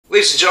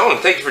Ladies and gentlemen,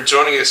 thank you for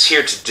joining us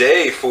here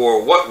today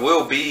for what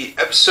will be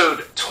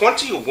episode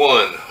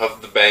 21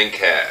 of the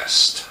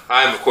Bangcast.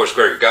 I'm, of course,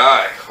 Greg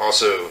Guy,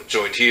 also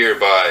joined here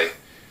by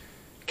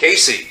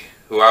Casey,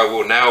 who I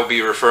will now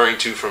be referring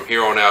to from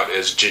here on out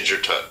as Ginger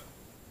Tut.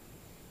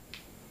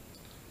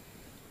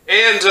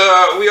 And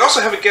we also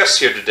have a guest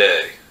here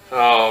today.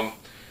 In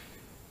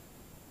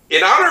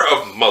honor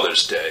of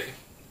Mother's Day,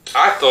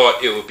 I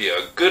thought it would be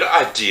a good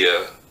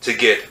idea to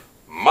get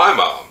my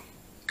mom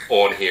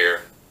on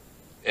here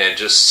and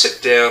just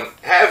sit down,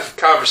 have a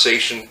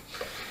conversation,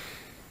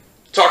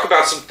 talk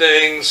about some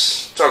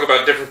things, talk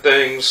about different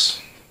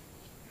things,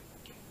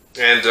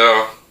 and,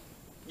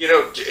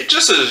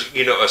 just as,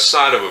 a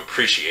sign of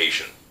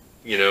appreciation,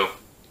 Well,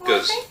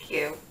 thank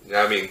you.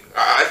 I mean,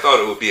 I thought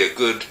it would be a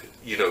good,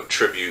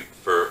 tribute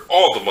for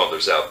all the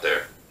mothers out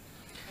there.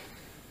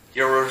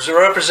 You're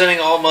representing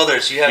all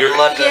mothers. You have a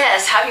lot to...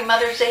 Yes, happy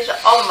Mother's Day to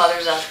all the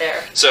mothers out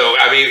there. So,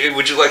 I mean,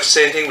 would you like to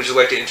say anything? Would you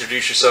like to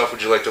introduce yourself?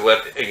 Would you like to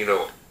let,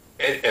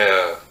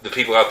 the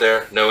people out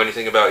there know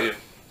anything about you?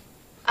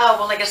 Oh,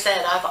 well, like I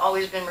said, I've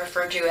always been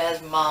referred to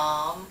as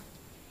Mom.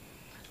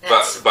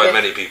 By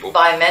many people?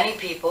 By many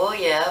people,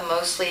 yeah.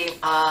 Mostly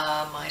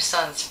my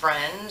son's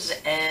friends,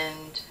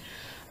 and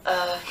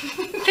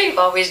they've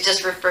always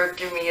just referred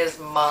to me as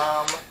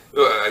Mom.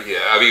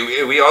 Yeah, I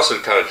mean, we also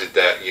kind of did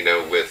that,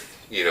 with,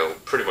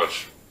 pretty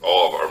much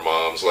all of our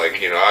moms. Like,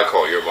 I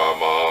call your mom,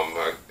 Mom.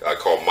 I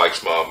call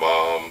Mike's mom,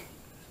 Mom.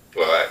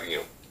 Well,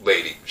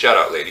 Lady. Shout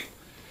out, Lady.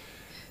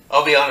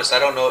 I'll be honest, I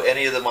don't know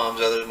any of the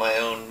moms other than my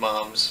own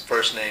mom's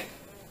first name.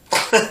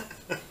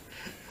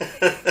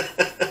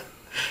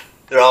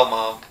 They're all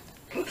Mom.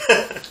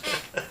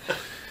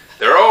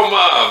 They're all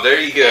Mom. There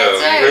you go.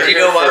 That's right. Do you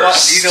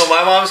know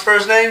my mom's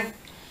first name?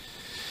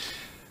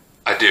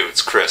 I do.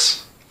 It's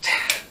Chris.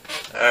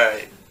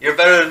 Alright. You're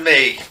better than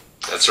me.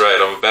 That's right.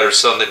 I'm a better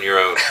son than your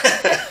own.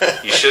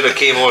 You should have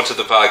came on to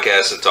the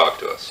podcast and talked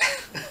to us.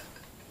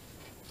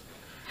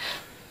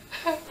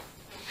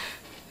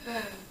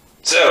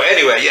 So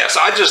anyway, yes,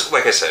 I just,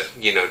 like I said,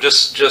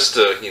 just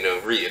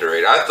to,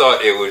 reiterate, I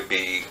thought it would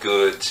be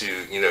good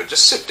to,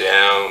 just sit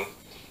down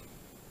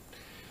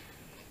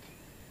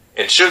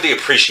and show the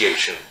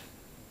appreciation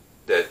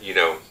that,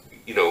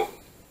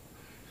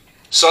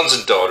 sons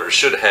and daughters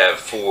should have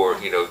for,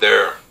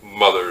 their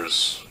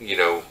mothers,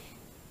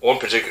 on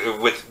particular,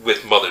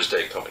 with Mother's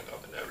Day coming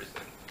up and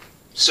everything.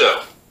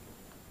 So,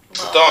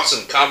 some thoughts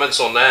and comments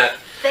on that?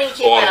 Thank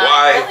you. On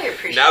why, I really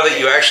appreciate now that it.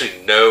 you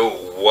actually know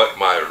what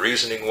my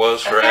reasoning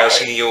was for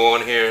asking you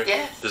on here,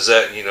 Yes. does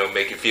that,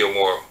 make you feel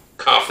more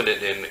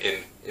confident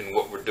in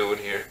what we're doing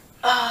here?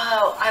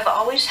 I've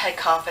always had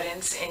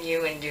confidence in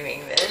you in doing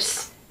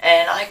this,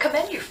 and I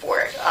commend you for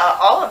it.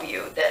 All of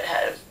you that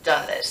have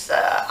done this.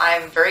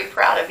 I'm very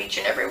proud of each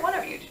and every one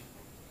of you.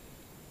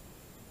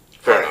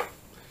 Fair enough.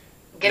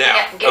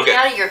 Getting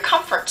out of your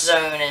comfort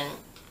zone and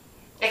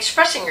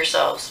expressing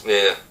yourselves.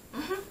 Yeah.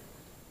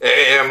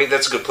 I mean,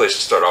 that's a good place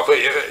to start off.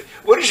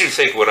 What did you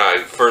think when I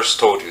first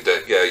told you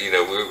that,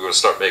 we were going to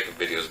start making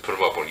videos and put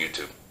them up on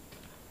YouTube?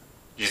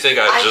 Do you think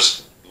I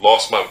just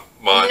lost my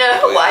mind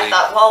completely? I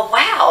thought, well,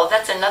 wow,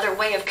 that's another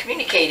way of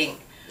communicating.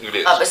 It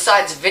is.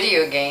 Besides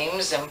video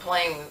games and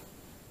playing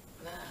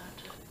that.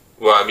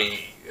 Well, I mean,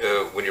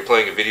 when you're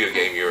playing a video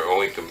game, you're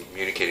only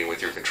communicating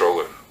with your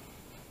controller.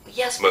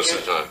 Yes, most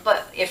of the time.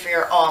 But if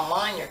you're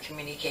online, you're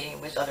communicating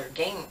with other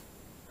gamers.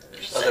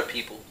 Other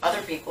people.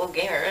 Other people,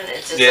 gamers.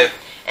 It's just Yeah.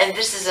 and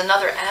this is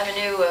another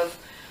avenue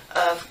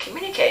of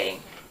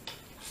communicating.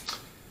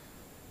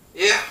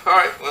 Yeah,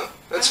 alright, well,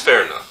 that's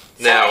fair enough.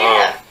 So, Now,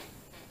 yeah,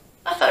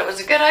 I thought it was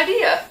a good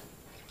idea.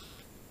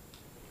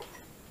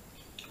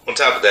 on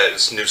top of that,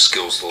 it's new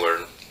skills to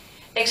learn.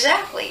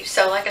 Exactly.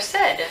 So, like I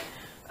said,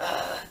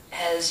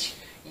 as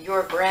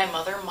your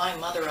grandmother, my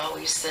mother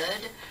always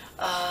said,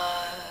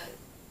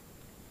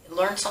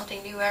 learn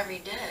something new every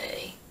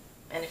day.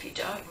 And if you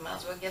don't, you might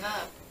as well give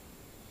up.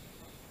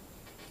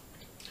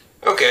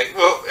 Okay,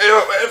 well,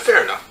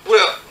 fair enough.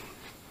 Well,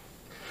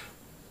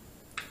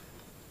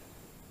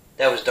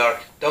 That was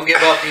dark. Don't give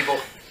up, people.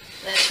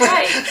 That's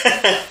right.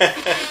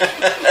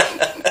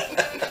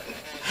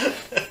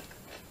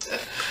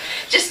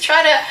 Just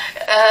try to,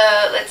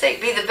 let's say,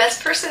 be the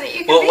best person that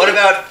you can be. Well,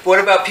 what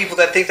about people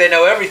that think they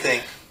know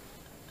everything?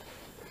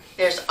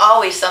 There's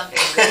always something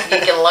that you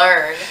can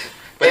learn.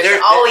 But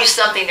There's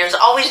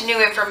always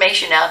new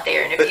information out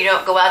there, and if you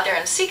don't go out there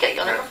and seek it,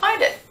 you'll never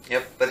find it.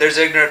 Yep, but there's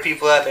ignorant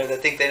people out there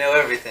that think they know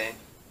everything.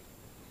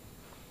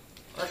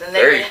 Well, then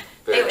Very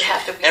they would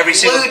have to be Every glued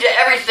single- to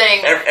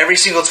everything. Every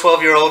single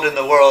 12-year-old in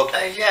the world.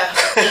 Yeah.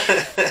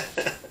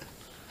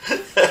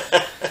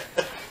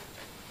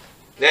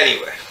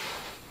 anyway.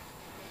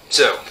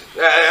 So,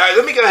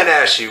 let me go ahead and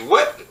ask you,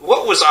 what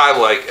was I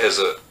like as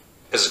a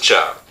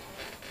child?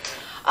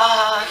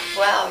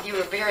 Well, you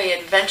were very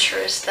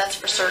adventurous, that's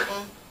for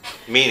certain.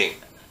 Meaning?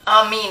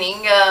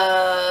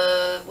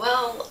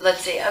 Well,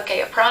 let's see.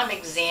 Okay, a prime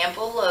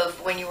example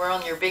of when you were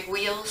on your big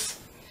wheels,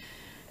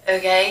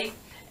 okay,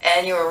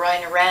 and you were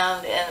riding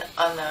around and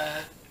on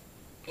the,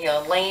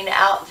 laying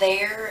out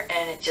there,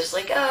 and it's just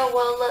like, oh,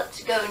 well,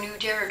 let's go new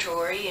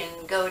territory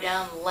and go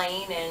down the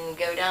lane and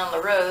go down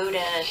the road,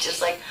 and it's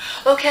just like,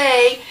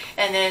 okay.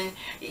 And then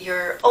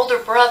your older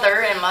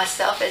brother and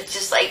myself, it's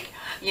just like,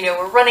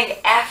 we're running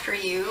after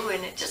you,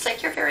 and it's just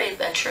like, you're very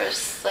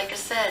adventurous, like I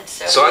said.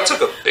 So I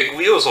took a big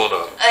wheels on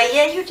a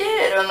yeah, you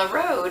did, on the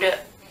road.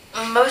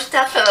 Most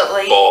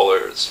definitely.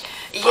 Ballers.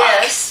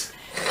 Yes.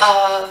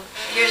 How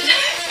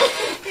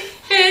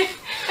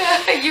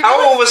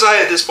old was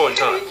I at this point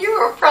in time? You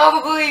were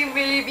probably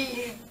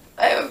maybe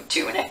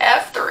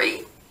 2.5,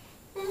 3.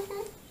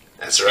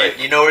 That's right.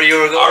 You know where you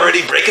were going?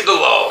 Already breaking the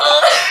law.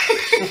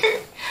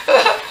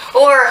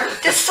 Or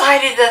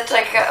decided that,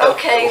 like,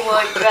 okay,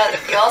 well,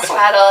 you also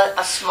had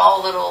a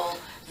small little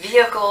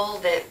vehicle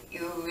that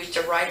you used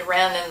to ride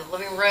around in the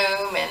living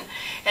room and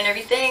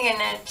everything,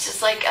 and it's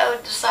just like,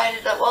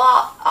 decided that,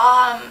 well,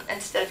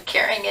 instead of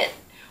carrying it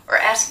or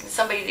asking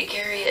somebody to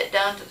carry it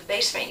down to the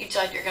basement, you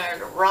thought you're going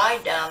to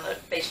ride down the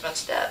basement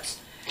steps.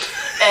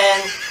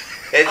 And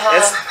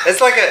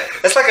it's like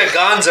a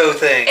Gonzo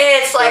thing.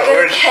 it's like,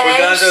 where okay,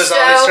 Gonzo's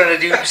always trying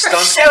to do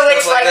stunts. so and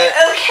it's stuff like, that.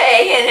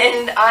 okay,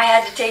 and I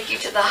had to take you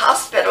to the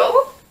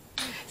hospital.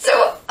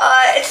 So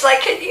it's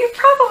like you've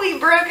probably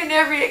broken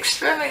every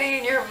extremity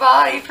in your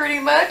body pretty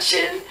much,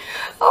 and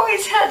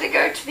always had to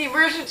go to the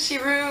emergency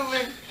room.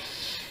 And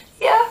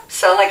yeah,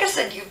 so like I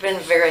said, you've been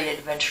very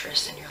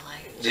adventurous in your life.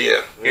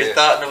 Yeah. Your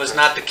thought was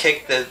not to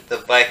kick the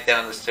bike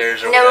down the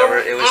stairs or No, whatever.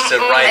 It was to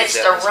ride it it's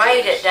down to the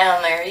ride stairs. it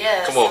down there.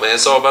 Yes. Come on, man.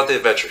 It's all about the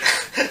adventure.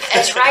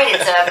 That's right.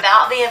 It's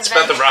about the adventure. It's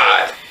about the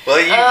ride.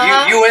 Well,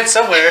 you went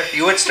somewhere.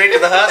 You went straight to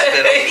the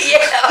hospital.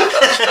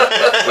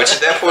 Yeah. Which at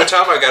that point in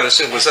time, I got to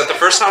assume, was that the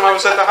first time I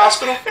was at the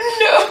hospital?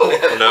 No.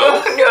 No?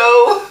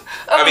 No. Oh,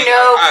 I mean,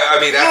 no. I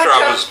mean, after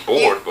I was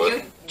bored, but...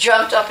 You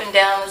jumped up and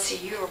down. Let's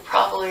see, you were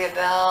probably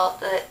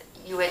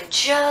you had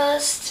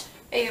just,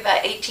 maybe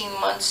about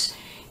 18 months,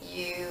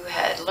 you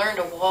had learned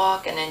to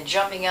walk, and then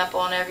jumping up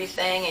on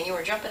everything, and you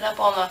were jumping up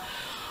on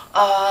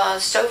the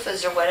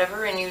sofas or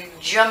whatever, and you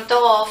jumped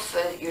off.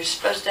 You're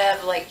supposed to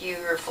have, like, you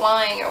were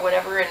flying or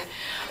whatever, and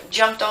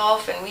jumped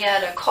off, and we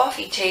had a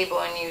coffee table,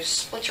 and you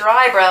split your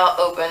eyebrow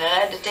open, and I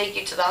had to take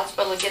you to the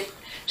hospital to get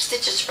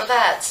stitches for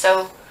that.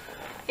 So,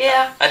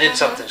 yeah. I did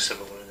something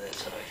similar to that,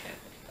 so I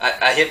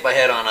can't. I hit my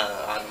head on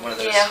one of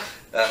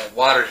those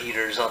water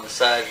heaters on the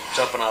side,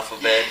 jumping off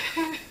a bed.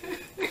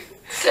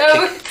 So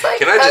it's like,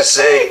 Can I just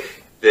say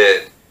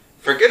that,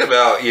 forget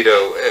about,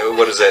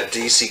 what is that,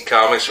 DC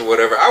Comics or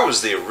whatever. I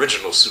was the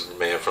original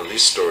Superman from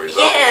these stories.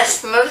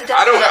 Yes, most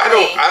definitely.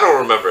 I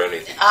don't remember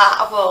anything.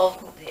 Well,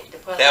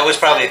 That was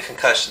probably a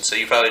concussion, so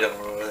you probably don't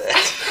remember that.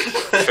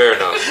 Fair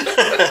enough.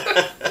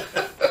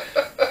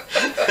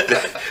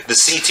 The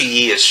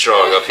CTE is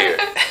strong up here.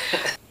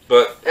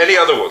 But any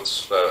other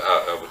ones,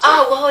 I would say.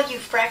 Oh, well, you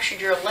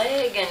fractured your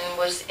leg and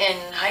was in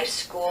high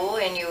school,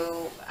 and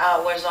you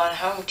was on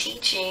home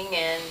teaching,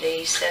 and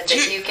they said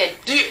that you could...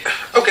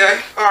 Okay,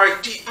 all right.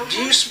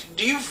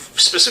 Do you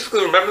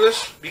specifically remember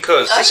this?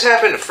 Because this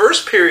happened the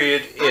first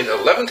period in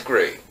 11th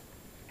grade.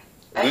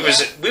 We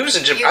was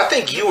in gym. I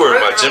think you were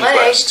in my gym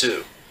class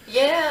too.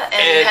 Yeah,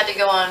 and you had to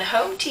go on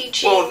home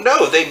teaching. Well,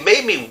 no, they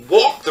made me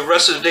walk the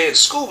rest of the day at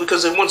school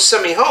because they wouldn't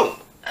send me home.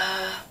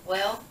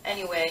 Well,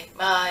 anyway,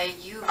 I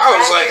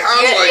was like,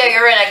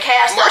 you're in a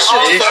cast my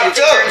shit fucked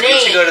up.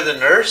 Did you go to the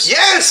nurse?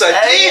 Yes, I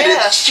did.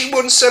 Yeah. She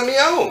wouldn't send me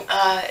home.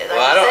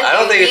 I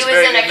don't think it's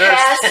very good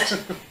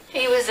nurse.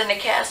 He was in a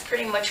cast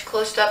pretty much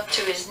close up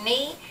to his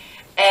knee,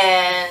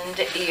 and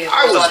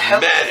I was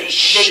mad as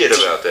shit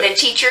about that. The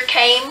teacher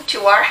came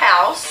to our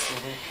house,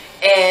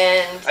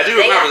 and I do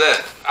remember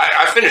that.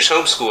 I finished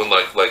homeschooling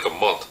like a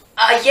month.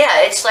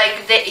 Yeah, it's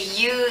like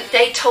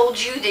they told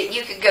you that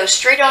you could go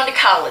straight on to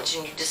college,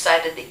 and you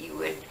decided that you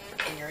would,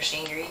 in your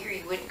senior year,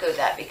 you wouldn't go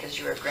that because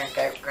you were going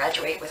to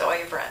graduate with all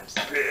your friends.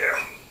 Yeah.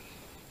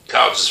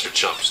 College is for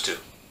chumps, too.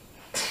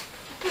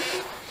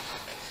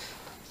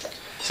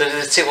 So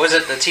was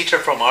it the teacher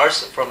from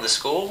the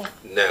school?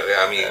 No,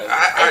 I mean,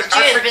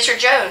 Mr.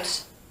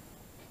 Jones.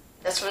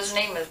 That's what his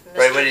name is, Mr.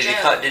 Right, but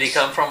Jones. did he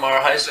come from our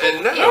high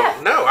school?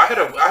 No, I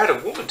had a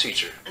woman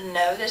teacher.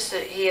 No,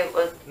 he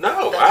was...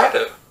 No, I had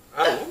a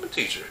woman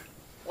teacher.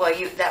 Well,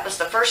 that was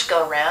the first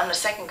go-around. The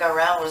second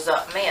go-around was,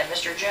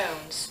 Mr.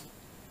 Jones.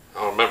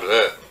 I don't remember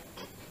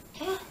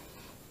that.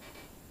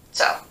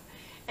 So,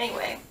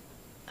 anyway.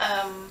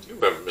 You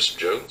remember Mr.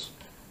 Jones?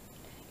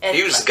 And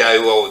He was the guy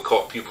who always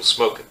caught people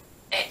smoking.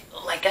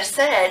 Like I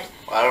said,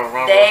 I don't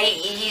remember.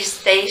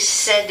 they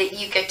said that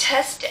you could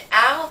test it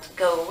out,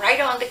 go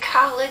right on to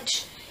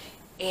college,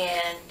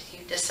 and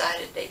you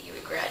decided that you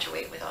would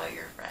graduate with all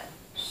your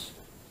friends.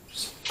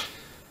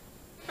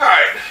 All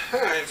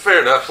right,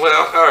 fair enough.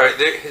 Well, all right,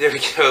 there we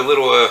go. A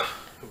little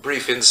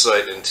brief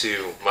insight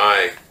into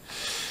my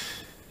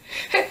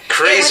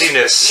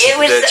craziness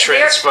that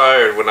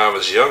transpired when I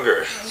was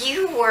younger.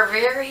 You were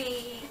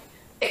very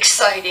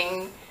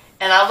exciting,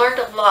 and I learned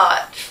a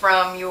lot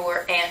from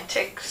your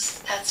antics,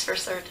 that's for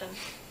certain.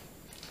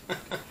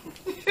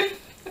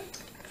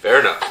 Fair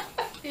enough.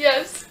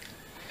 Yes.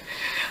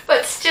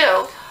 But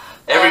still,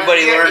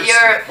 Everybody learns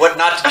you're- what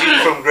not to do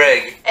from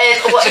Greg.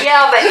 And well,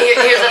 yeah, but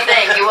here's the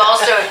thing. You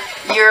also,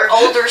 your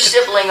older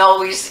sibling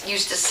always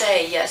used to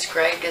say, yes,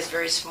 Greg is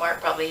very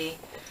smart, probably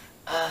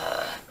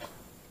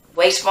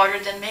way smarter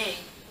than me.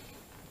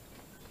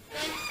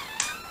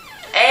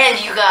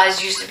 And you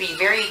guys used to be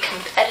very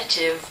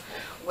competitive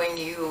when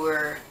you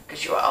were,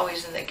 because you were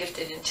always in the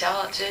gifted and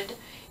talented,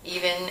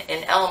 even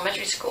in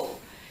elementary school.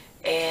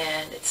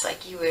 And it's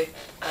like you would,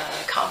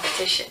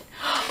 competition.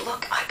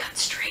 Look, I got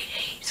straight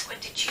A's. What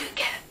did you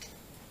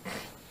get?